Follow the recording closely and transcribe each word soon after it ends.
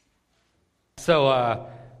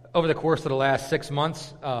Over the course of the last 6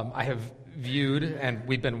 months, I have viewed, and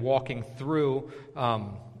we've been walking through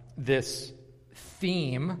this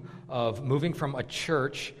theme of moving from a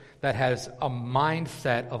church that has a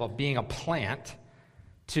mindset of being a plant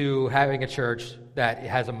to having a church that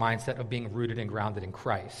has a mindset of being rooted and grounded in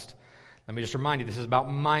Christ. Let me just remind you, this is about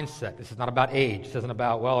mindset. This is not about age. This isn't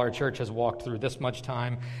about, well, our church has walked through this much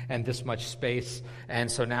time and this much space, and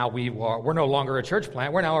so now we're no longer a church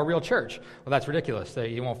plant. We're now a real church. Well, that's ridiculous.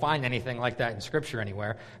 You won't find anything like that in Scripture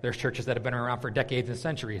anywhere. There's churches that have been around for decades and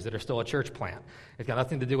centuries that are still a church plant. It's got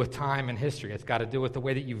nothing to do with time and history. It's got to do with the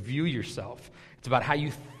way that you view yourself. It's about how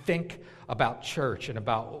you think about church and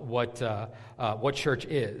about what church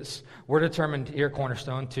is. We're determined here at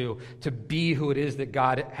Cornerstone to be who it is that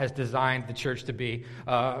God has designed the church to be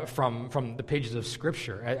from the pages of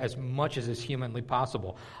Scripture as much as is humanly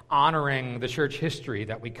possible, honoring the church history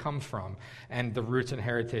that we come from and the roots and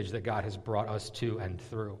heritage that God has brought us to and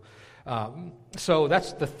through. So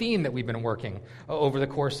that's the theme that we've been working over the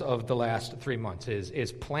course of the last 3 months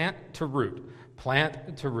is plant to root.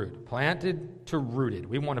 Plant to root, planted to rooted.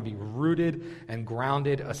 We want to be rooted and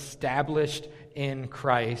grounded, established in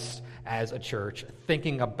Christ as a church,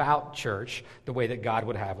 thinking about church the way that God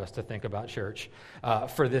would have us to think about church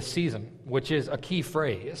for this season, which is a key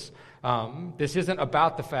phrase. This isn't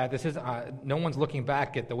about the fact, no one's looking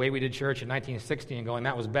back at the way we did church in 1960 and going,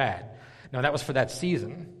 that was bad. No, that was for that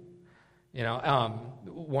season.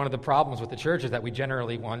 One of the problems with the church is that we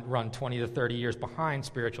generally run 20 to 30 years behind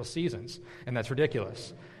spiritual seasons, and that's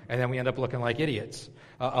ridiculous. And then we end up looking like idiots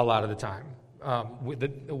a lot of the time.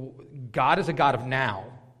 God is a God of now.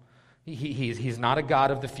 He's not a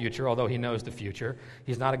God of the future, although he knows the future.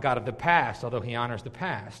 He's not a God of the past, although he honors the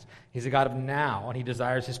past. He's a God of now, and he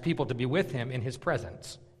desires his people to be with him in his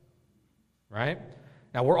presence. Right?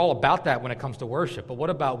 Now, we're all about that when it comes to worship, but what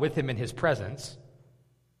about with him in his presence?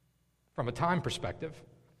 From a time perspective?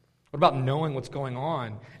 What about knowing what's going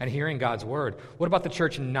on and hearing God's word? What about the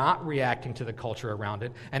church not reacting to the culture around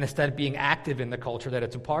it and instead being active in the culture that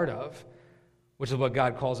it's a part of, which is what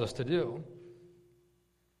God calls us to do?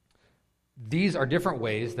 These are different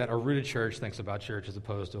ways that a rooted church thinks about church as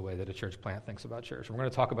opposed to a way that a church plant thinks about church. And we're going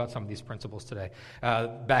to talk about some of these principles today.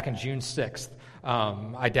 Back in June 6th,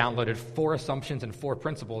 I downloaded 4 assumptions and 4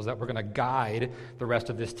 principles that we're going to guide the rest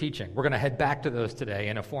of this teaching. We're going to head back to those today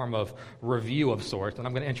in a form of review of sorts, and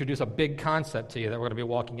I'm going to introduce a big concept to you that we're going to be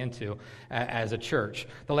walking into as a church.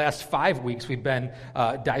 The last 5 weeks, we've been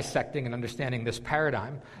dissecting and understanding this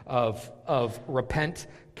paradigm of repent,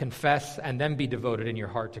 confess, and then be devoted in your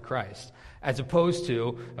heart to Christ, as opposed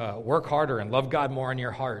to work harder and love God more in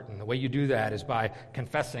your heart. And the way you do that is by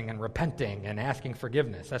confessing and repenting and asking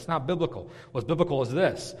forgiveness. That's not biblical. What's biblical is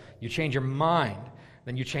this. You change your mind,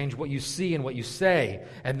 then you change what you see and what you say,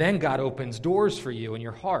 and then God opens doors for you in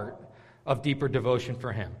your heart of deeper devotion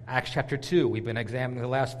for him. Acts chapter 2, we've been examining the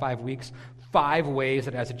last 5 weeks, 5 ways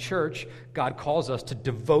that as a church, God calls us to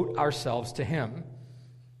devote ourselves to him.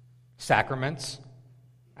 Sacraments,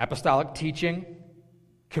 apostolic teaching,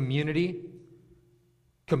 community,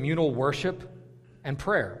 communal worship, and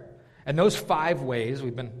prayer. And those 5 ways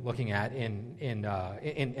we've been looking at in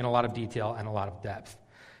a lot of detail and a lot of depth.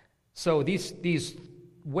 So these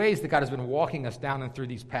ways that God has been walking us down and through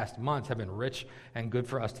these past months have been rich and good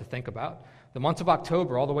for us to think about. The months of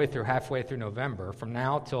October, all the way through halfway through November, from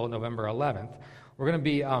now till November 11th, we're going to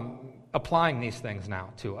be applying these things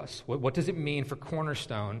now to us. What does it mean for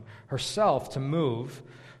Cornerstone herself to move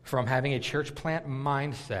from having a church plant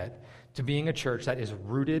mindset to being a church that is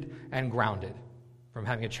rooted and grounded? From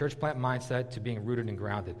having a church plant mindset to being rooted and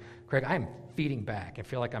grounded. Craig, I am feeding back. I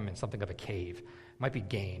feel like I'm in something of a cave. It might be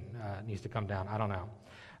gain. Needs to come down. I don't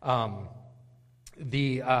know.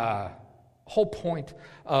 The whole point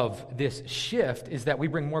of this shift is that we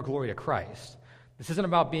bring more glory to Christ. This isn't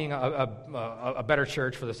about being a better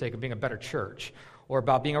church for the sake of being a better church, or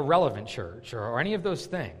about being a relevant church, or any of those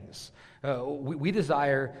things. We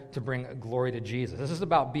desire to bring glory to Jesus. This is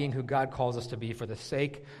about being who God calls us to be for the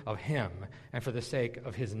sake of him and for the sake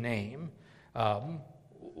of his name.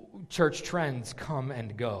 Church trends come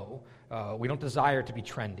and go. We don't desire to be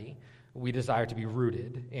trendy. We desire to be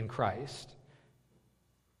rooted in Christ.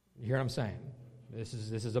 You hear what I'm saying? This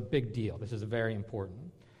is a big deal. This is very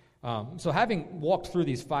important. So having walked through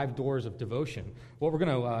these 5 doors of devotion, what we're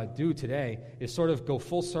going to do today is sort of go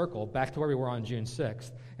full circle back to where we were on June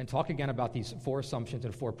 6th and talk again about these 4 assumptions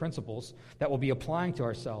and 4 principles that we'll be applying to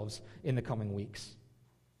ourselves in the coming weeks.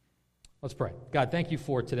 Let's pray. God, thank you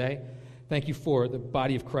for today. Thank you for the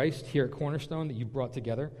body of Christ here at Cornerstone that you brought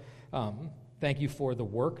together. Thank you for the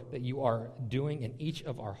work that you are doing in each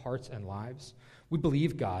of our hearts and lives. We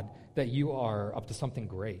believe, God, that you are up to something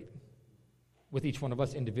great. With each one of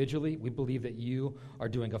us individually, we believe that you are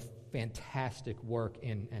doing a fantastic work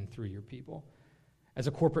in and through your people. As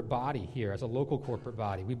a corporate body here, as a local corporate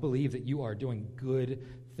body, we believe that you are doing good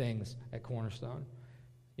things at Cornerstone.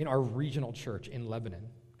 In our regional church in Lebanon,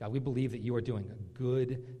 God, we believe that you are doing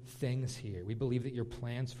good things here. We believe that your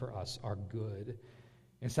plans for us are good.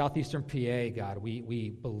 In southeastern PA, God, we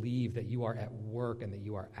believe that you are at work and that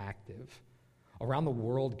you are active. Around the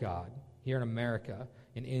world, God, here in America,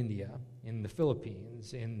 in India, in the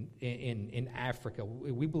Philippines, in Africa,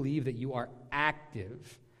 we believe that you are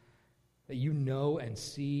active, that you know and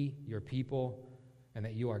see your people, and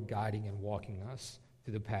that you are guiding and walking us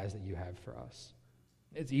through the paths that you have for us.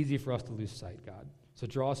 It's easy for us to lose sight, God. So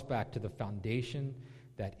draw us back to the foundation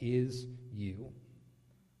that is you.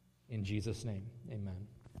 In Jesus' name, amen.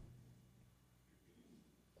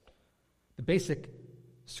 The basic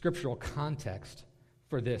scriptural context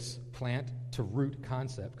for this plant to root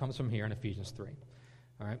concept comes from here in Ephesians 3.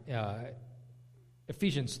 All right,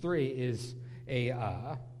 Ephesians 3 is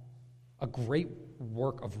a great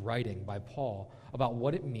work of writing by Paul about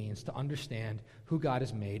what it means to understand who God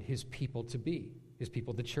has made his people to be, his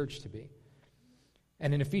people, the church, to be.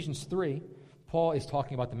 And in Ephesians 3, Paul is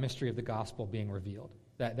talking about the mystery of the gospel being revealed,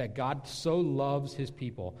 that God so loves his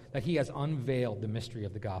people that he has unveiled the mystery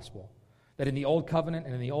of the gospel. That in the old covenant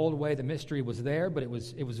and in the old way, the mystery was there, but it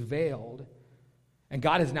was veiled. And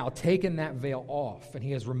God has now taken that veil off, and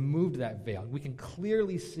he has removed that veil. We can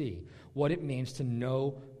clearly see what it means to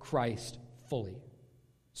know Christ fully.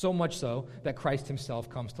 So much so that Christ himself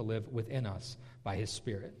comes to live within us by his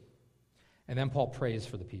Spirit. And then Paul prays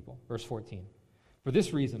for the people. Verse 14. For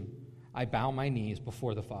this reason, I bow my knees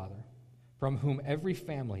before the Father, from whom every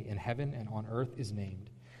family in heaven and on earth is named,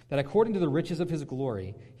 that according to the riches of his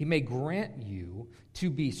glory, he may grant you to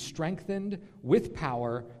be strengthened with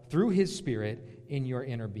power through his Spirit in your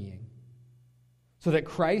inner being, so that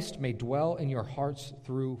Christ may dwell in your hearts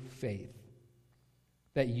through faith,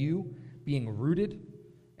 that you, being rooted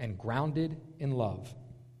and grounded in love,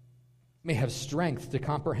 may have strength to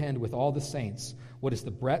comprehend with all the saints what is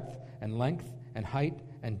the breadth and length and height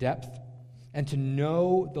and depth, and to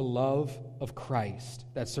know the love of Christ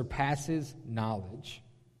that surpasses knowledge,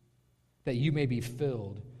 that you may be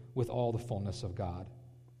filled with all the fullness of God.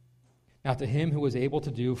 Now to him who is able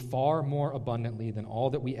to do far more abundantly than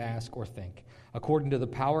all that we ask or think, according to the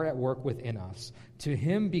power at work within us, to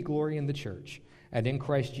him be glory in the church and in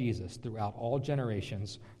Christ Jesus throughout all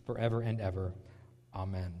generations, forever and ever.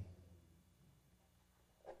 Amen.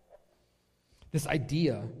 This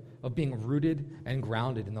idea of being rooted and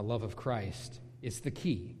grounded in the love of Christ is the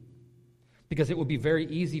key. Because it would be very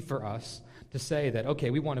easy for us to say that, okay,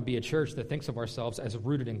 we want to be a church that thinks of ourselves as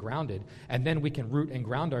rooted and grounded, and then we can root and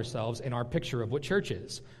ground ourselves in our picture of what church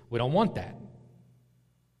is. We don't want that.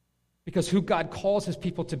 Because who God calls his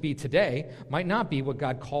people to be today might not be what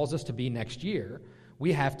God calls us to be next year.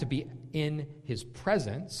 We have to be in his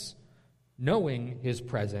presence, knowing his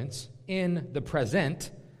presence in the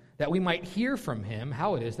present, that we might hear from him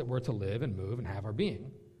how it is that we're to live and move and have our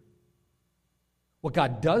being. What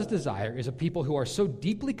God does desire is a people who are so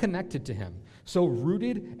deeply connected to him, so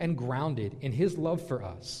rooted and grounded in his love for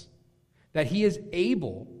us, that he is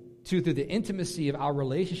able to, through the intimacy of our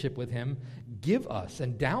relationship with him, give us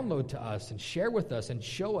and download to us and share with us and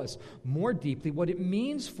show us more deeply what it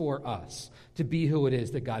means for us to be who it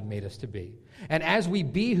is that God made us to be. And as we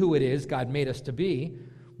be who it is God made us to be,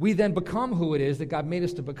 we then become who it is that God made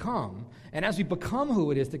us to become. And as we become who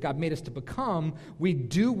it is that God made us to become, we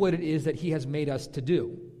do what it is that he has made us to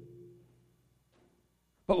do.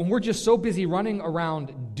 But when we're just so busy running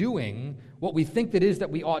around doing what we think that is that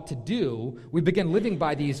we ought to do, we begin living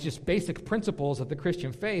by these just basic principles of the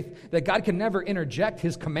Christian faith that God can never interject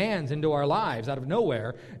his commands into our lives out of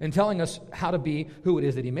nowhere and telling us how to be who it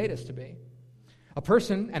is that he made us to be. A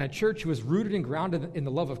person and a church who is rooted and grounded in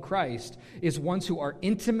the love of Christ is ones who are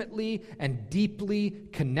intimately and deeply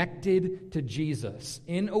connected to Jesus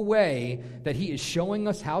in a way that he is showing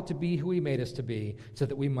us how to be who he made us to be so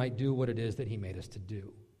that we might do what it is that he made us to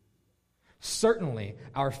do. Certainly,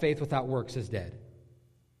 our faith without works is dead.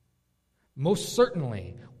 Most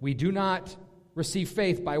certainly, we do not receive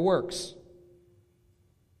faith by works.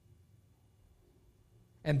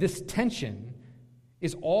 And this tension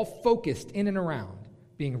is all focused in and around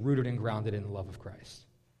being rooted and grounded in the love of Christ.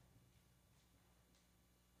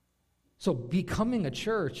 So becoming a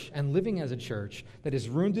church and living as a church that is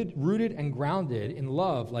rooted and grounded in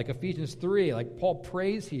love, like Ephesians 3, like Paul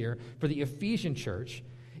prays here for the Ephesian church,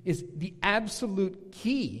 is the absolute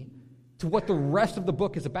key to what the rest of the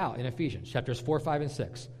book is about in Ephesians, chapters 4, 5, and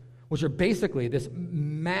 6, which are basically this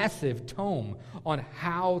massive tome on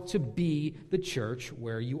how to be the church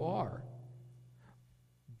where you are.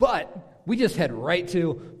 But we just head right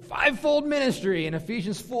to fivefold ministry in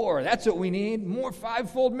Ephesians 4. That's what we need. More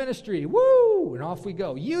fivefold ministry. Woo! And off we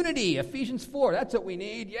go. Unity, Ephesians 4. That's what we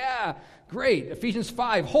need. Yeah. Great. Ephesians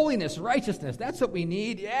 5, holiness, righteousness. That's what we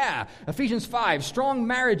need. Yeah. Ephesians 5, strong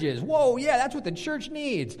marriages. Whoa, yeah, that's what the church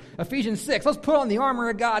needs. Ephesians 6, let's put on the armor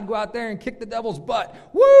of God, go out there and kick the devil's butt.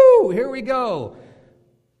 Woo! Here we go.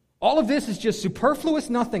 All of this is just superfluous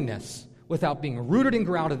nothingness without being rooted and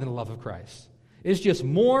grounded in the love of Christ. It's just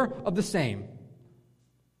more of the same.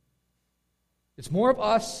 It's more of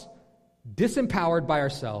us disempowered by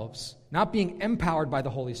ourselves, not being empowered by the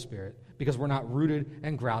Holy Spirit, because we're not rooted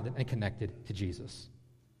and grounded and connected to Jesus.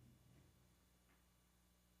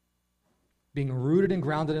 Being rooted and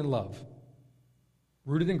grounded in love.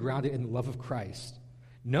 Rooted and grounded in the love of Christ.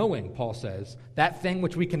 Knowing, Paul says, that thing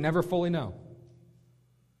which we can never fully know.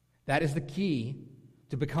 That is the key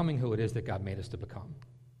to becoming who it is that God made us to become.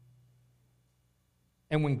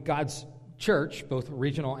 And when God's church, both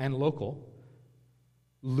regional and local,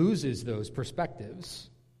 loses those perspectives,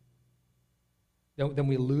 then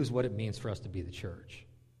we lose what it means for us to be the church.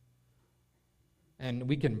 And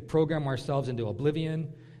we can program ourselves into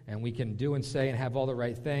oblivion, and we can do and say and have all the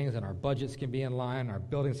right things, and our budgets can be in line, our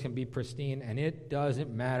buildings can be pristine, and it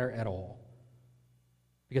doesn't matter at all.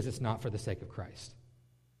 Because it's not for the sake of Christ.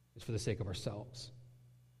 It's for the sake of ourselves.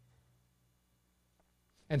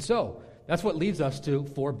 And so, that's what leads us to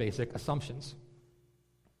 4 basic assumptions.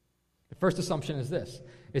 The first assumption is this,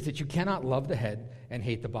 is that you cannot love the head and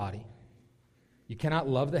hate the body. You cannot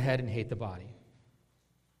love the head and hate the body.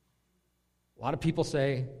 A lot of people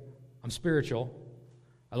say, I'm spiritual,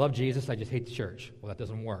 I love Jesus, I just hate the church. Well, that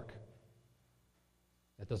doesn't work.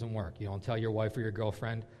 That doesn't work. You don't tell your wife or your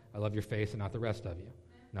girlfriend, I love your face and not the rest of you.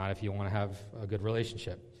 Not if you want to have a good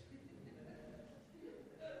relationship.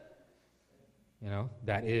 You know,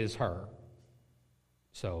 that is her.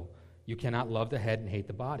 So, you cannot love the head and hate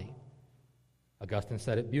the body. Augustine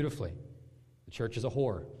said it beautifully. The church is a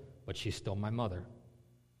whore, but she's still my mother.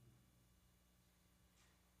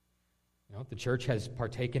 You know, the church has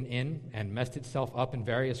partaken in and messed itself up in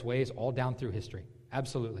various ways all down through history.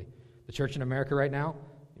 Absolutely. The church in America right now,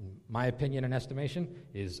 in my opinion and estimation,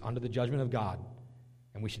 is under the judgment of God.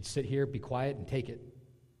 And we should sit here, be quiet, and take it.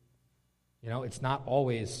 You know, it's not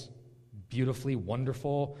always beautifully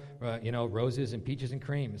wonderful, roses and peaches and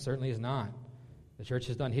cream. It certainly is not. The church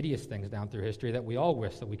has done hideous things down through history that we all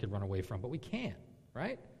wish that we could run away from, but we can't,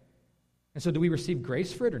 right? And so do we receive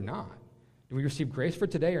grace for it or not? Do we receive grace for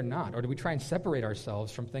today or not? Or do we try and separate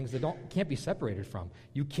ourselves from things that can't be separated from?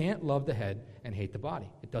 You can't love the head and hate the body.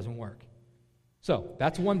 It doesn't work. So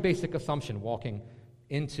that's one basic assumption walking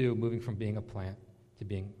into moving from being a plant to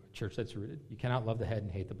being a church that's rooted. You cannot love the head and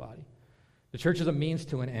hate the body. The church is a means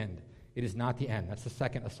to an end. It is not the end. That's the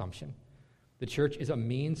second assumption. The church is a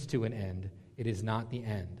means to an end. It is not the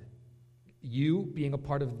end. You being a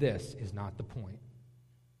part of this is not the point.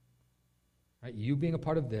 Right? You being a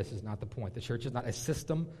part of this is not the point. The church is not a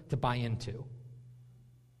system to buy into.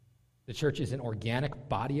 The church is an organic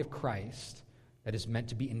body of Christ that is meant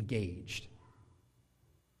to be engaged.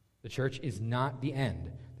 The church is not the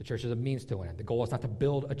end. The church is a means to an end. The goal is not to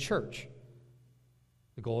build a church.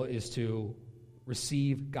 The goal is to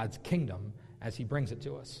receive God's kingdom as he brings it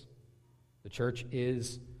to us. The church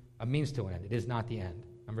is a means to an end. It is not the end.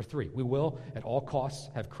 Number 3, we will at all costs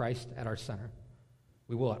have Christ at our center.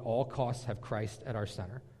 We will at all costs have Christ at our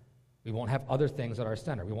center. We won't have other things at our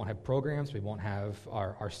center. We won't have programs. We won't have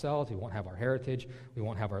ourselves. We won't have our heritage. We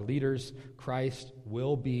won't have our leaders. Christ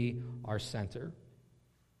will be our center.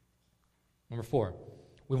 Number 4,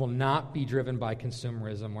 we will not be driven by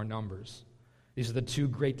consumerism or numbers. These are the 2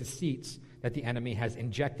 great deceits that the enemy has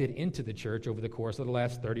injected into the church over the course of the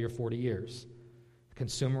last 30 or 40 years.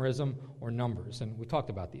 Consumerism or numbers. And we talked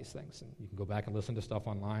about these things. And you can go back and listen to stuff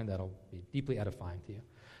online that'll be deeply edifying to you.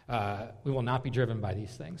 We will not be driven by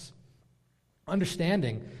these things.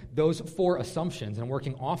 Understanding those 4 assumptions and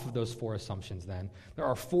working off of those 4 assumptions then, there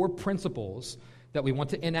are 4 principles that we want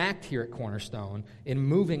to enact here at Cornerstone in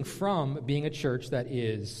moving from being a church that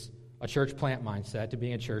is a church plant mindset to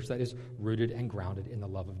being a church that is rooted and grounded in the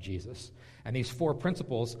love of Jesus. And these 4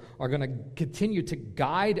 principles are going to continue to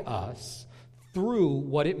guide us through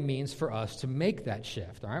what it means for us to make that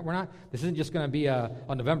shift. All right, this isn't just going to be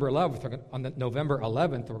on November 11th. On November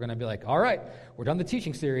 11th, we're going to be like, all right, we're done the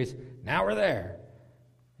teaching series. Now we're there.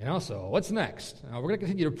 So what's next? We're going to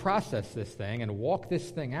continue to process this thing and walk this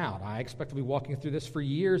thing out. I expect to be walking through this for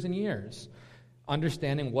years and years.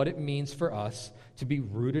 understanding what it means for us to be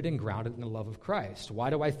rooted and grounded in the love of Christ. Why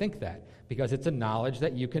do I think that? Because it's a knowledge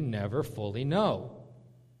that you can never fully know,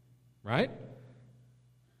 right?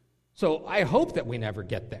 So I hope that we never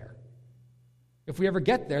get there. If we ever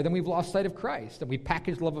get there, then we've lost sight of Christ, and we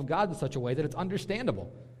package the love of God in such a way that it's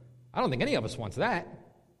understandable. I don't think any of us wants that.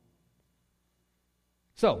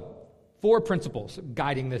 So, 4 principles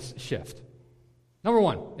guiding this shift. Number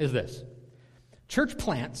 1 is this. Church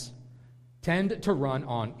plants tend to run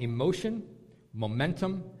on emotion,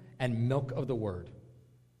 momentum, and milk of the word.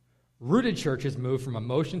 Rooted churches move from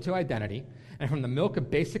emotion to identity, and from the milk of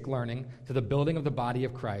basic learning to the building of the body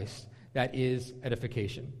of Christ that is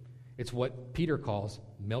edification. It's what Peter calls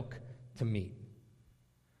milk to meat.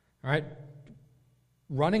 All right?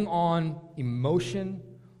 Running on emotion,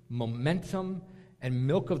 momentum, and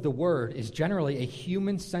milk of the word is generally a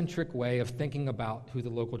human-centric way of thinking about who the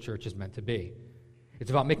local church is meant to be. It's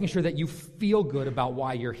about making sure that you feel good about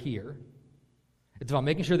why you're here. It's about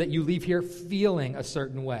making sure that you leave here feeling a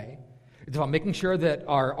certain way. It's about making sure that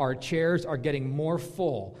our chairs are getting more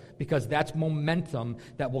full, because that's momentum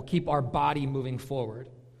that will keep our body moving forward.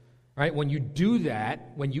 Right? When you do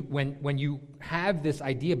that, when you have this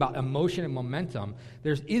idea about emotion and momentum,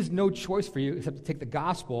 there is no choice for you except to take the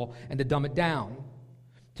gospel and to dumb it down,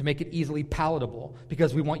 to make it easily palatable,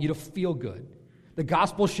 because we want you to feel good. The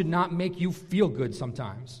gospel should not make you feel good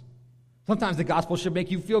sometimes. Sometimes the gospel should make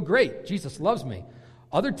you feel great. Jesus loves me.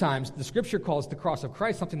 Other times, the scripture calls the cross of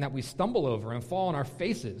Christ something that we stumble over and fall on our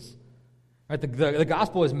faces. Right? The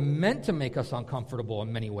gospel is meant to make us uncomfortable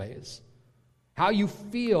in many ways. How you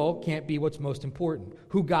feel can't be what's most important.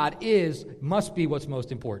 Who God is must be what's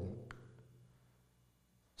most important.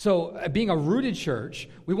 So, being a rooted church,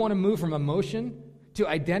 we want to move from emotion to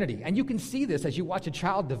identity. And you can see this as you watch a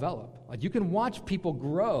child develop. Like, you can watch people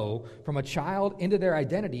grow from a child into their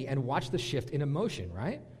identity and watch the shift in emotion,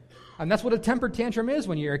 right? And that's what a temper tantrum is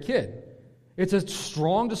when you're a kid. It's a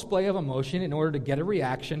strong display of emotion in order to get a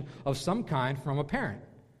reaction of some kind from a parent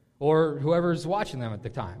or whoever's watching them at the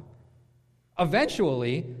time.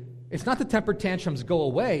 Eventually, it's not the temper tantrums go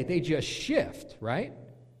away, they just shift, right?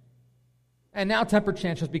 And now temper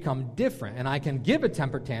tantrums become different, and I can give a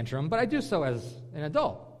temper tantrum, but I do so as an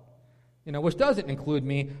adult, which doesn't include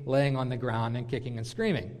me laying on the ground and kicking and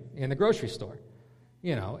screaming in the grocery store.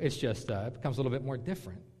 It's just, it becomes a little bit more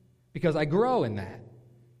different because I grow in that.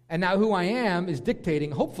 And now who I am is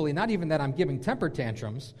dictating, hopefully, not even that I'm giving temper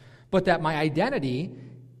tantrums, but that my identity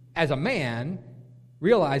as a man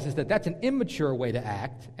realizes that that's an immature way to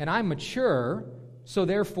act, and I'm mature, so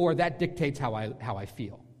therefore that dictates how I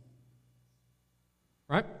feel.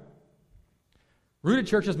 Right? Rooted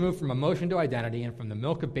churches move from emotion to identity and from the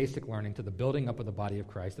milk of basic learning to the building up of the body of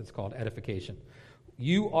Christ. That's called edification.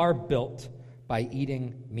 You are built by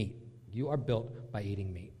eating meat. You are built by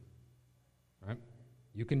eating meat. Right?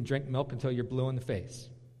 You can drink milk until you're blue in the face,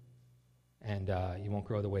 and you won't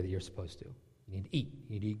grow the way that you're supposed to. You need to eat.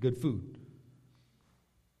 You need to eat good food.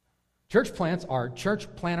 Church plants are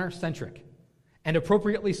church planner-centric, and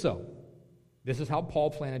appropriately so. This is how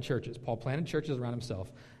Paul planted churches. Paul planted churches around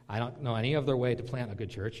himself. I don't know any other way to plant a good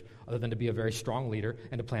church other than to be a very strong leader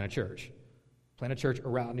and to plant a church. Plant a church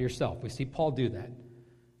around yourself. We see Paul do that.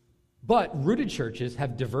 But rooted churches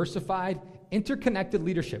have diversified, interconnected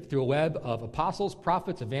leadership through a web of apostles,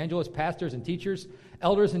 prophets, evangelists, pastors, and teachers,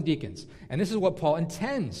 elders, and deacons. And this is what Paul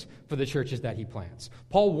intends for the churches that he plants.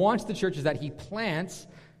 Paul wants the churches that he plants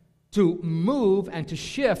to move and to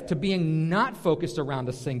shift to being not focused around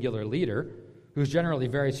a singular leader who's generally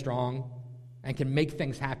very strong and can make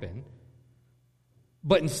things happen,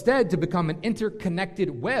 but instead to become an interconnected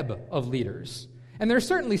web of leaders. And there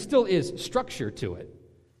certainly still is structure to it.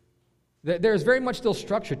 There's very much still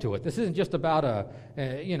structure to it. This isn't just about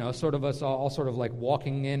sort of us all sort of like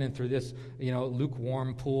walking in and through this,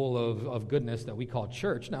 lukewarm pool of goodness that we call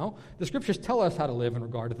church. No, the scriptures tell us how to live in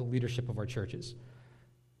regard to the leadership of our churches.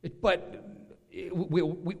 But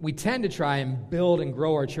we tend to try and build and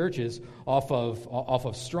grow our churches off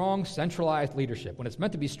of strong, centralized leadership, when it's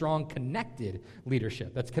meant to be strong, connected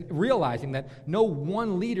leadership. That's realizing that no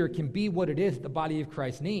one leader can be what it is the body of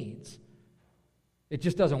Christ needs. It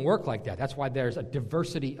just doesn't work like that. That's why there's a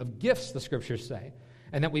diversity of gifts, the scriptures say,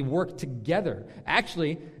 and that we work together.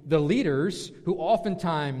 Actually, the leaders who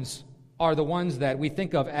oftentimes are the ones that we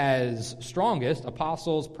think of as strongest,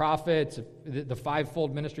 apostles, prophets, the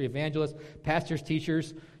fivefold ministry, evangelists, pastors,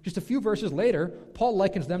 teachers. Just a few verses later, Paul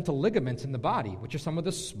likens them to ligaments in the body, which are some of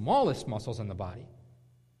the smallest muscles in the body.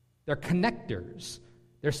 They're connectors.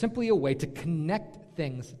 They're simply a way to connect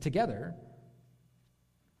things together.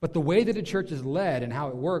 But the way that a church is led and how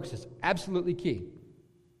it works is absolutely key.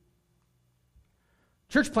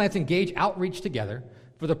 Church plants engage outreach together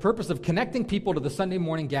for the purpose of connecting people to the Sunday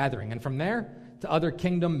morning gathering, and from there to other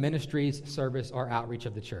kingdom ministries, service, or outreach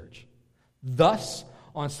of the church. Thus,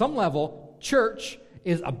 on some level, church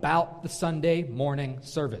is about the Sunday morning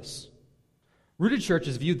service. Rooted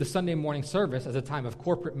churches viewed the Sunday morning service as a time of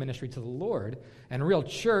corporate ministry to the Lord, and real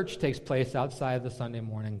church takes place outside of the Sunday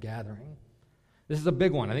morning gathering. This is a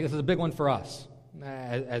big one. I think this is a big one for us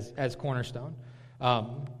as Cornerstone.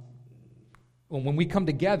 When we come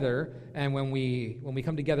together, and when we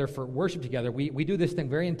come together for worship together, we do this thing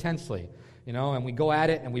very intensely, and we go at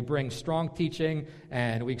it, and we bring strong teaching,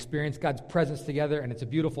 and we experience God's presence together, and it's a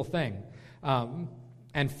beautiful thing.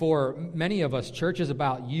 And for many of us, church is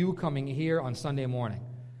about you coming here on Sunday morning.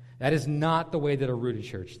 That is not the way that a rooted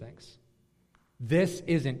church thinks. This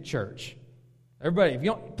isn't church. Everybody, if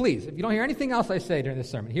you don't hear anything else I say during this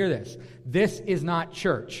sermon, hear this. This is not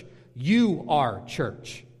church. You are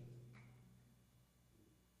church.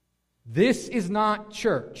 This is not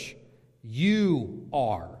church. You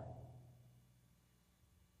are.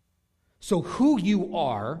 So who you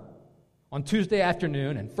are on Tuesday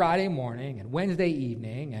afternoon and Friday morning and Wednesday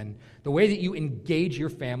evening, and the way that you engage your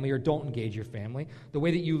family or don't engage your family, the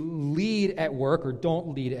way that you lead at work or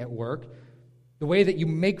don't lead at work, the way that you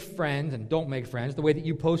make friends and don't make friends, the way that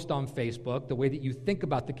you post on Facebook, the way that you think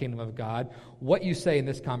about the kingdom of God, what you say in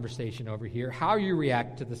this conversation over here, how you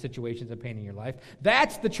react to the situations of pain in your life,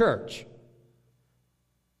 that's the church.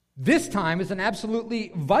 This time is an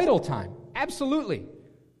absolutely vital time. Absolutely.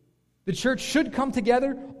 The church should come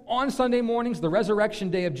together on Sunday mornings, the resurrection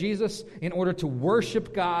day of Jesus, in order to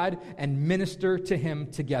worship God and minister to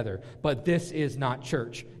Him together. But this is not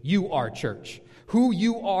church. You are church. Who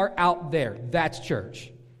you are out there, that's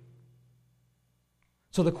church.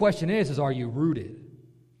 So the question is are you rooted?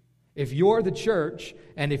 If you're the church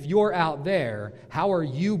and if you're out there, how are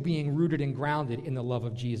you being rooted and grounded in the love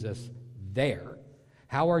of Jesus there?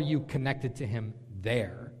 How are you connected to Him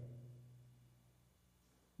there?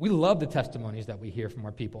 We love the testimonies that we hear from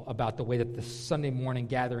our people about the way that the Sunday morning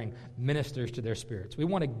gathering ministers to their spirits. We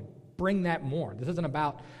want to bring that more. This isn't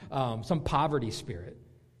about some poverty spirit.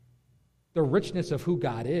 The richness of who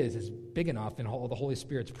God is big enough in all the Holy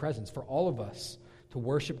Spirit's presence for all of us to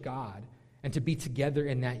worship God and to be together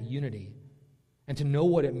in that unity and to know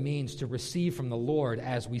what it means to receive from the Lord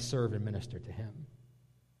as we serve and minister to Him.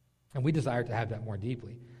 And we desire to have that more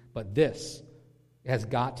deeply. But this has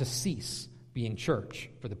got to cease being church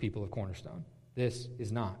for the people of Cornerstone. This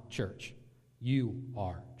is not church. You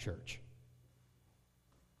are church.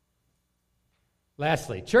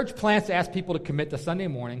 Lastly, church plans to ask people to commit to Sunday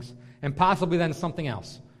mornings and possibly then something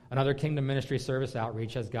else, another kingdom ministry, service,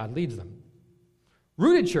 outreach as God leads them.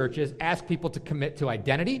 Rooted churches ask people to commit to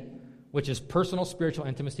identity, which is personal spiritual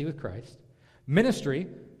intimacy with Christ, ministry,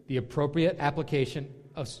 the appropriate application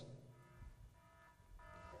of...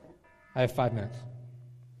 I have 5 minutes.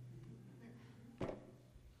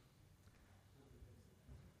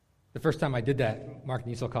 The first time I did that, Mark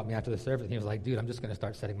Niesel caught me after the service, and he was like, dude, I'm just going to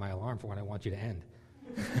start setting my alarm for when I want you to end.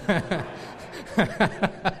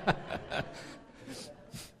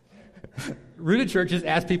 Rooted churches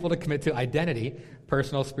ask people to commit to identity,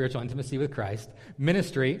 personal spiritual intimacy with Christ,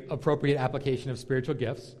 ministry, appropriate application of spiritual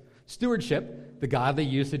gifts, stewardship, the godly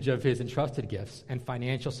usage of His entrusted gifts, and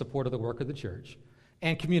financial support of the work of the church,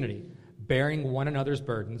 and community, bearing one another's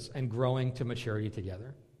burdens and growing to maturity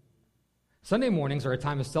together. Sunday mornings are a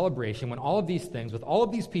time of celebration when all of these things, with all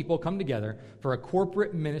of these people, come together for a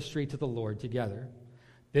corporate ministry to the Lord together.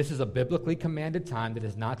 This is a biblically commanded time that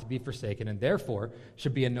is not to be forsaken and therefore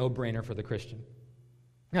should be a no-brainer for the Christian.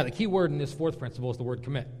 Now, the key word in this fourth principle is the word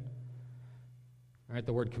commit. All right,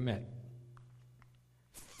 the word commit.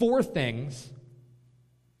 4 things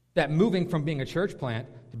that moving from being a church plant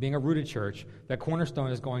to being a rooted church that Cornerstone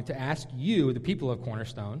is going to ask you, the people of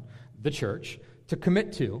Cornerstone, the church, to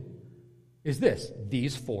commit to is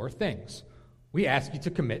these 4 things. We ask you to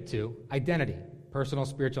commit to identity, personal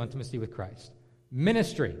spiritual intimacy with Christ,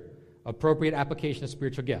 ministry, appropriate application of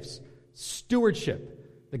spiritual gifts,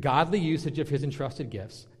 stewardship, the godly usage of His entrusted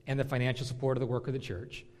gifts, and the financial support of the work of the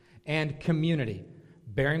church, and community,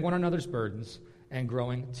 bearing one another's burdens and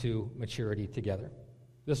growing to maturity together.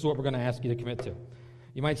 This is what we're going to ask you to commit to.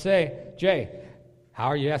 You might say, Jay, how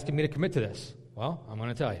are you asking me to commit to this? Well, I'm going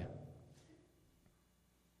to tell you.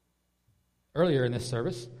 Earlier in this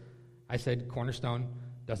service, I said Cornerstone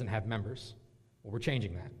doesn't have members. Well, we're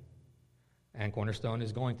changing that. And Cornerstone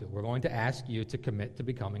is going to. We're going to ask you to commit to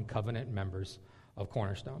becoming covenant members of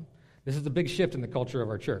Cornerstone. This is a big shift in the culture of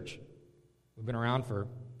our church. We've been around for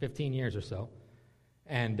 15 years or so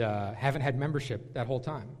and haven't had membership that whole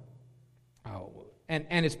time.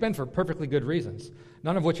 And it's been for perfectly good reasons,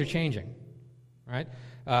 none of which are changing, right?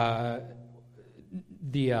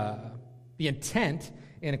 The intent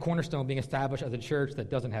in a Cornerstone being established as a church that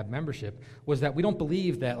doesn't have membership was that we don't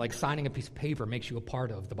believe that like signing a piece of paper makes you a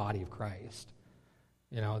part of the body of Christ.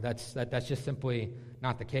 That's just simply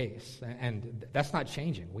not the case, and that's not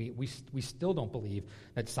changing. We still don't believe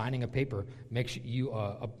that signing a paper makes you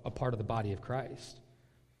a part of the body of Christ.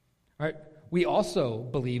 All right. We also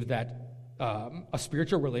believe that a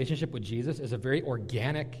spiritual relationship with Jesus is a very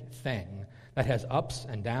organic thing that has ups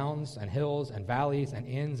and downs and hills and valleys and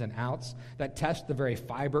ins and outs that test the very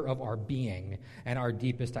fiber of our being and our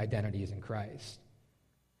deepest identities in Christ.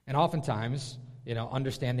 And oftentimes,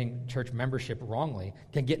 understanding church membership wrongly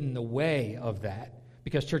can get in the way of that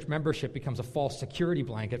because church membership becomes a false security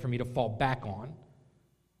blanket for me to fall back on.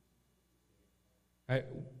 Right?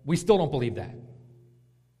 We still don't believe that.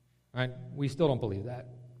 Right? We still don't believe that.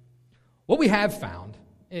 What we have found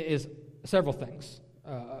is several things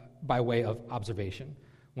by way of observation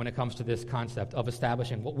when it comes to this concept of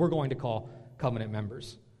establishing what we're going to call covenant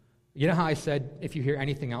members. You know how I said, if you hear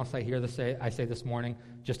anything else I say this morning,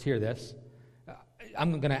 just hear this?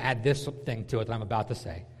 I'm going to add this thing to it that I'm about to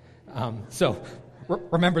say. So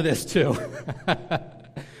remember this too.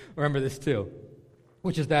 Remember this too,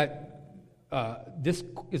 which is that this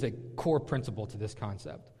is a core principle to this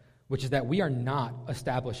concept, which is that we are not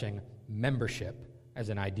establishing membership as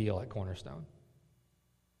an ideal at Cornerstone.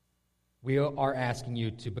 We are asking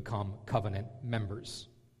you to become covenant members,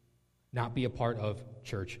 not be a part of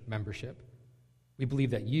church membership. We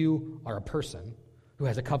believe that you are a person who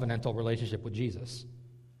has a covenantal relationship with Jesus,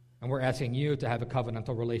 and we're asking you to have a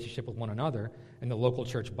covenantal relationship with one another in the local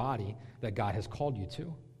church body that God has called you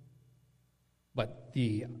to. But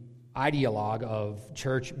the ideologue of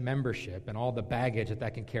church membership and all the baggage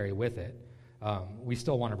that can carry with it, we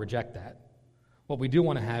still want to reject that. What we do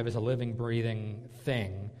want to have is a living, breathing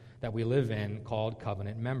thing that we live in called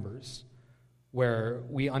covenant members, where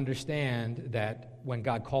we understand that when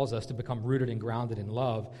God calls us to become rooted and grounded in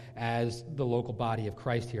love as the local body of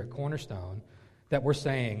Christ here at Cornerstone, that we're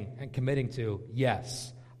saying and committing to,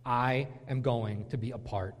 yes, I am going to be a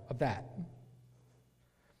part of that.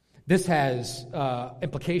 This has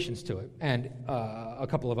implications to it and a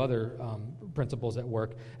couple of other principles at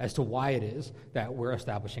work as to why it is that we're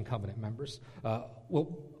establishing covenant members.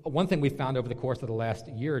 One thing we found over the course of the last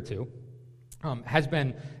year or two has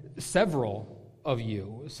been several of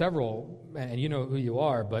you, and you know who you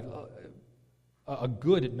are, but a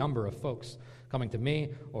good number of folks coming to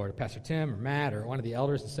me or to Pastor Tim or Matt or one of the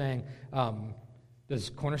elders and saying,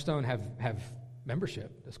 does Cornerstone have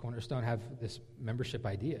membership? Does Cornerstone have this membership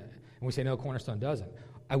idea? And we say, no, Cornerstone doesn't.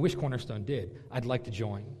 I wish Cornerstone did. I'd like to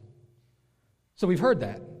join. So we've heard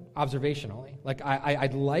that observationally. Like,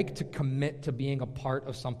 I'd like to commit to being a part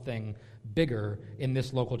of something bigger in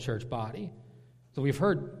this local church body. So we've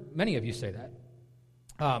heard many of you say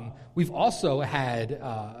that. We've also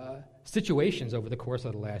had situations over the course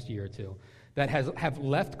of the last year or two that have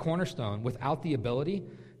left Cornerstone without the ability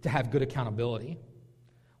to have good accountability,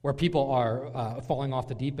 where people are falling off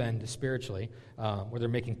the deep end spiritually, where they're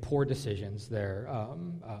making poor decisions, they're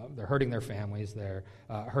hurting their families, they're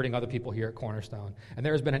hurting other people here at Cornerstone. And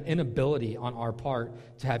there has been an inability on our part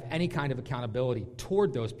to have any kind of accountability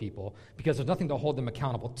toward those people because there's nothing to hold them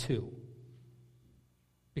accountable to,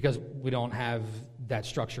 because we don't have that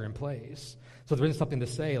structure in place. So there isn't something to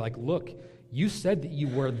say like, look, you said that you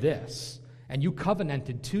were this, and you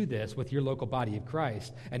covenanted to this with your local body of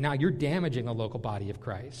Christ, and now you're damaging the local body of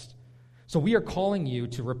Christ. So we are calling you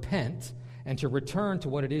to repent and to return to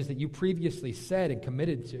what it is that you previously said and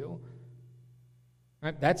committed to.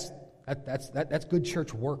 Right? That's good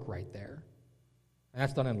church work right there. And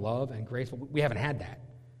that's done in love and grace. We haven't had that.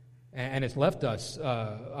 And it's left us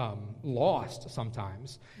lost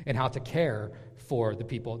sometimes in how to care for the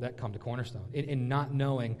people that come to Cornerstone, in not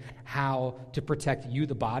knowing how to protect you,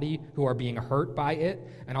 the body, who are being hurt by it,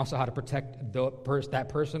 and also how to protect that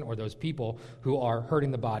person or those people who are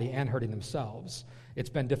hurting the body and hurting themselves. It's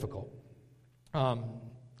been difficult.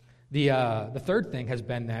 The third thing has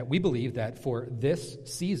been that we believe that for this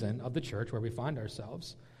season of the church where we find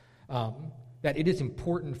ourselves, that it is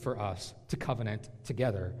important for us to covenant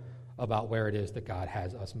together about where it is that God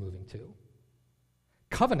has us moving to.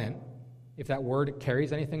 Covenant, if that word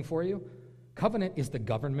carries anything for you, covenant is the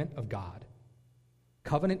government of God.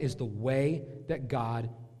 Covenant is the way that God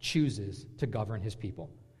chooses to govern his people.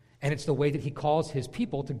 And it's the way that he calls his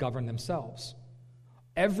people to govern themselves.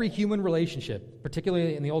 Every human relationship,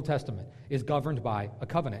 particularly in the Old Testament, is governed by a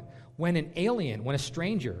covenant. When an alien, when a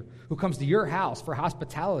stranger who comes to your house for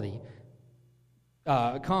hospitality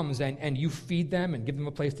comes and you feed them and give them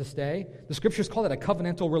a place to stay, the scriptures call it a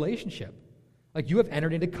covenantal relationship. Like you have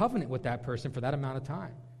entered into covenant with that person for that amount of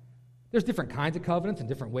time. There's different kinds of covenants and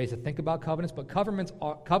different ways to think about covenants, but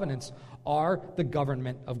covenants are the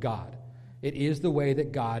government of God. It is the way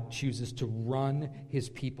that God chooses to run his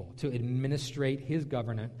people, to administrate his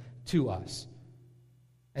government to us.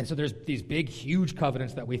 And so there's these big, huge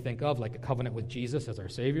covenants that we think of, like a covenant with Jesus as our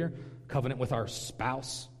Savior, covenant with our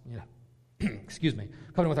spouse,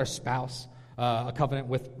 covenant with our spouse, a covenant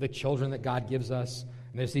with the children that God gives us.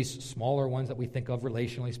 And there's these smaller ones that we think of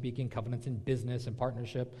relationally speaking, covenants in business and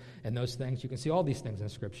partnership and those things. You can see all these things in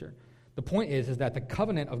Scripture. The point is that the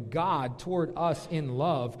covenant of God toward us in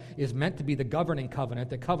love is meant to be the governing covenant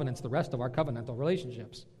that covenants the rest of our covenantal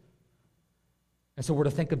relationships. And so we're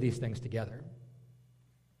to think of these things together,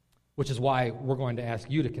 which is why we're going to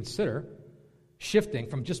ask you to consider shifting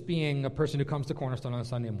from just being a person who comes to Cornerstone on a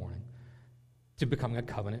Sunday morning to becoming a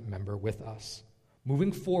covenant member with us.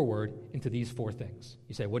 Moving forward into these 4 things.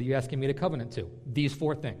 You say, what are you asking me to covenant to? These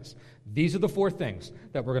 4 things. These are the 4 things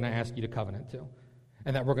that we're going to ask you to covenant to.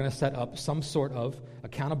 And that we're going to set up some sort of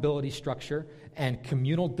accountability structure and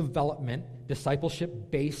communal development,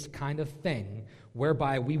 discipleship-based kind of thing,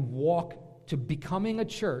 whereby we walk to becoming a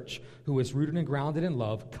church who is rooted and grounded in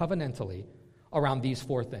love, covenantally, around these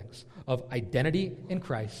 4 things of identity in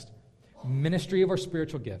Christ, ministry of our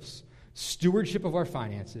spiritual gifts, stewardship of our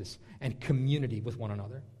finances, and community with one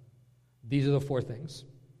another. These are the 4 things.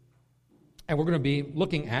 And we're going to be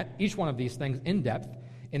looking at each one of these things in depth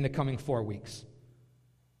in the coming 4 weeks.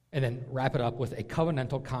 And then wrap it up with a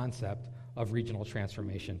covenantal concept of regional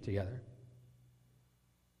transformation together.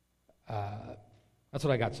 That's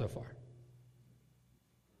what I got so far.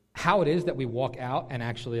 How it is that we walk out and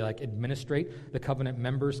actually administrate the covenant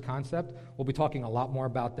members concept, we'll be talking a lot more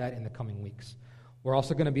about that in the coming weeks. We're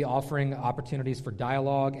also going to be offering opportunities for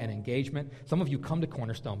dialogue and engagement. Some of you come to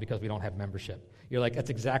Cornerstone because we don't have membership. You're like, that's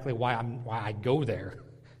exactly why I go there,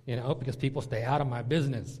 because people stay out of my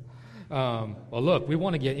business. Well, look, we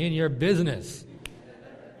want to get in your business.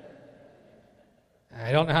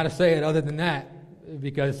 I don't know how to say it other than that,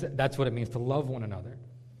 because that's what it means to love one another.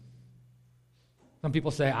 Some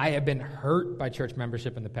people say, I have been hurt by church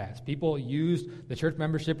membership in the past. People used the church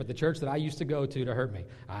membership at the church that I used to go to hurt me.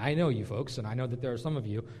 I know you folks, and I know that there are some of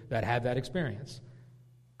you that have that experience.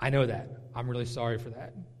 I know that. I'm really sorry for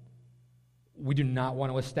that. We do not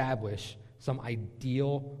want to establish some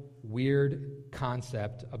ideal, weird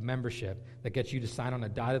concept of membership that gets you to sign on a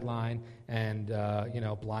dotted line and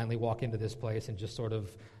blindly walk into this place and just sort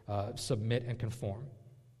of submit and conform.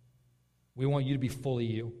 We want you to be fully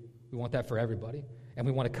you. We want that for everybody. And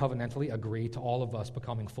we want to covenantally agree to all of us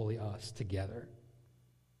becoming fully us together.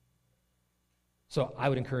 So I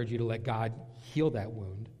would encourage you to let God heal that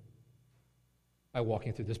wound by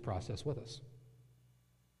walking through this process with us.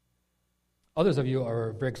 Others of you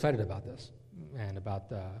are very excited about this and about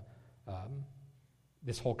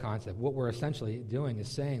this whole concept. What we're essentially doing is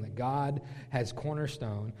saying that God has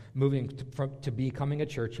Cornerstone moving to becoming a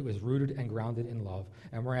church who is rooted and grounded in love.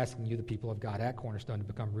 And we're asking you, the people of God at Cornerstone, to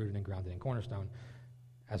become rooted and grounded in Cornerstone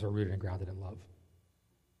as we're rooted and grounded in love.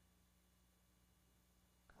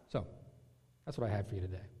 So, that's what I had for you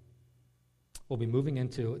today. We'll be moving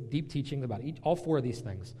into deep teaching about all 4 of these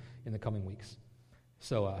things in the coming weeks.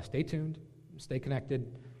 So stay tuned, stay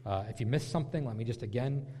connected. If you missed something, let me just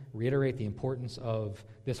again reiterate the importance of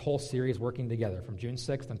this whole series working together from June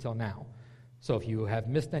 6th until now. So if you have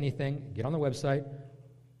missed anything, get on the website,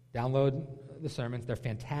 download the sermons. They're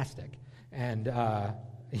fantastic. And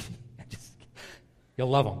you'll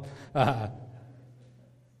love them.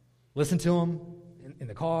 Listen to them in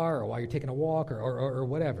the car or while you're taking a walk or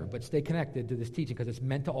whatever. But stay connected to this teaching because it's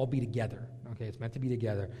meant to all be together. Okay, it's meant to be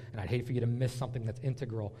together. And I'd hate for you to miss something that's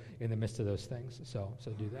integral in the midst of those things. So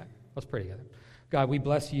do that. Let's pray together. God, we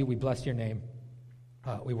bless you. We bless your name.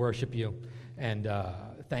 We worship you. And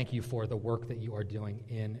thank you for the work that you are doing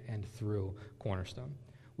in and through Cornerstone.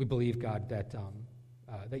 We believe, God, that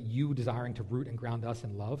you desiring to root and ground us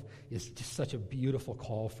in love is just such a beautiful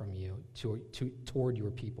call from you toward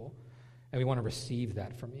your people. And we want to receive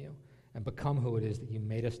that from you and become who it is that you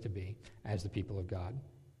made us to be as the people of God.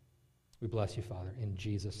 We bless you, Father, in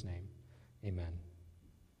Jesus' name. Amen.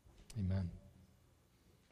 Amen.